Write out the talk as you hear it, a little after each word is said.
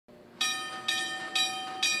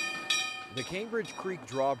The Cambridge Creek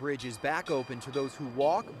Drawbridge is back open to those who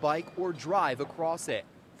walk, bike, or drive across it.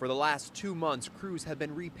 For the last 2 months, crews have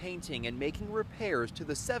been repainting and making repairs to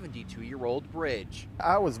the 72-year-old bridge.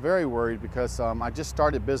 I was very worried because I just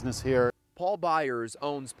started business here. Paul Byers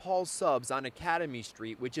owns Paul's Subs on Academy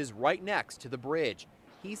Street, which is right next to the bridge.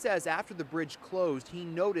 He says after the bridge closed, he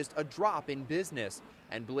noticed a drop in business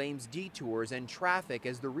and blames detours and traffic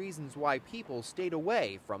as the reasons why people stayed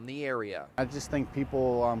away from the area. I just think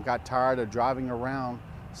people got tired of driving around,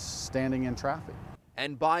 standing in traffic.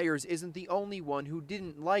 And Byers isn't the only one who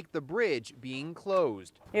didn't like the bridge being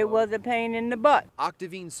closed. It was a pain in the butt.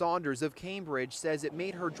 Octavine Saunders of Cambridge says it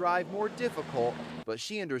made her drive more difficult, but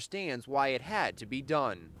she understands why it had to be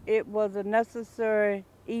done. It was a necessary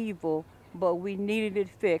evil, but we needed it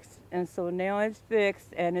fixed. And so now it's fixed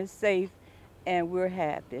and it's safe and we're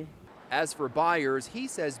happy. As for Byers, he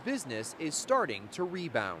says business is starting to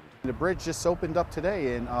rebound. The bridge just opened up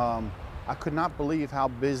today and I could not believe how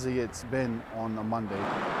busy it's been on a Monday.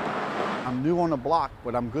 I'm new on the block,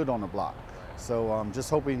 but I'm good on the block. So I'm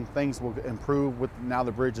just hoping things will improve with now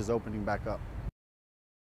the bridge is opening back up.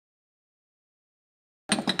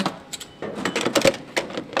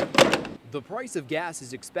 The price of gas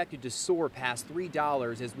is expected to soar past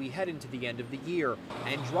 $3 as we head into the end of the year,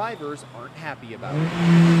 and drivers aren't happy about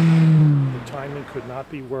it. The timing could not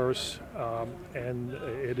be worse, and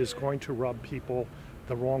it is going to rub people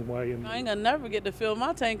the wrong way. I ain't gonna never get to fill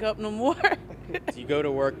my tank up no more. You go to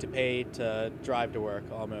work to pay to drive to work,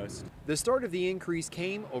 almost. The start of the increase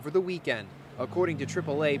came over the weekend. According to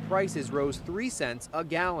AAA, prices rose 3 cents a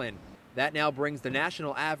gallon. That now brings the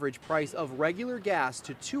national average price of regular gas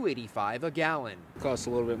to $2.85 a gallon. It costs a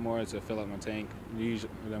little bit more to fill up my tank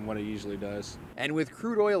than what it usually does. And with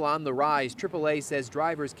crude oil on the rise, AAA says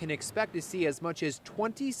drivers can expect to see as much as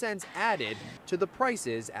 20 cents added to the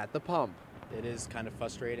prices at the pump. It is kind of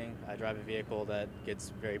frustrating. I drive a vehicle that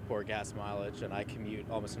gets very poor gas mileage, and I commute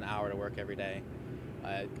almost an hour to work every day.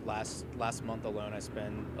 Last month alone, I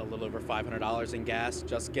spent a little over $500 in gas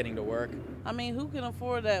just getting to work. I mean, who can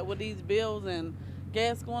afford that with these bills and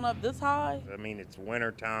gas going up this high? I mean, it's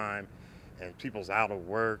winter time and people's out of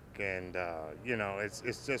work and, you know, it's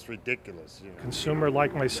just ridiculous. You know? Consumer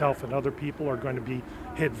like myself and other people are going to be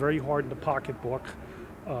hit very hard in the pocketbook.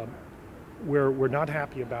 We're not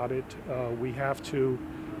happy about it. We have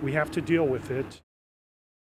to deal with it.